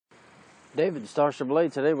David, Star Chevrolet.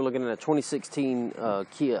 Today we're looking at a 2016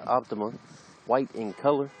 Kia Optima, white in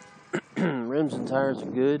color. Rims and tires are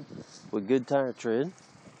good, with good tire tread.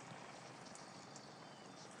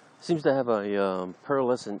 Seems to have a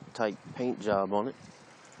pearlescent type paint job on it.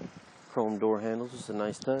 Chrome door handles, just a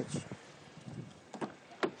nice touch.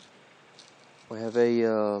 We have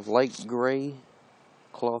a light gray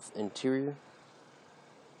cloth interior.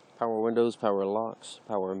 Power windows, power locks,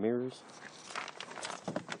 power mirrors.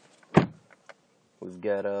 We've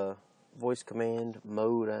got a voice command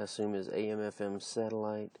mode, I assume is AM, FM,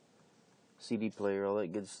 satellite, CD player, all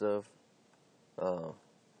that good stuff.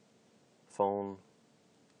 Phone,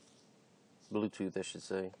 Bluetooth, I should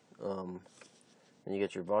say. And you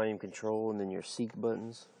got your volume control and then your seek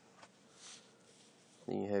buttons.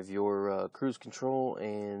 Then you have your cruise control,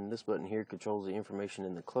 and this button here controls the information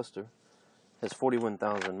in the cluster. Has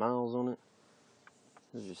 41,000 miles on it.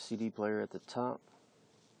 There's your CD player at the top.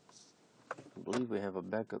 I believe we have a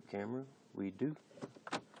backup camera. We do.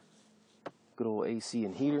 Good old AC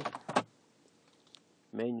and heater.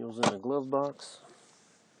 Manuals in the glove box.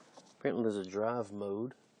 Apparently there's a drive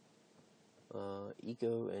mode.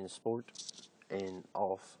 Eco and sport and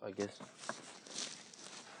off, I guess.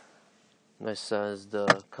 Nice sized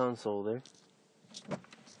console there.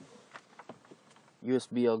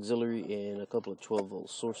 USB auxiliary and a couple of 12-volt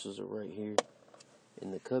sources are right here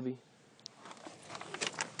in the cubby.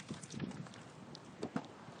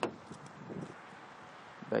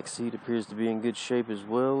 Back seat appears to be in good shape as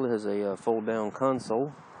well. It has a fold-down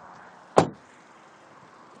console.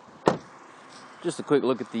 Just a quick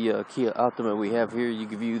look at the Kia Optima we have here. You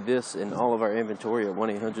can view this and all of our inventory at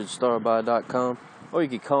 1-800-STARBUY.com, or you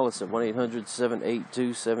can call us at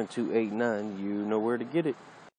 1-800-782-7289. You know where to get it.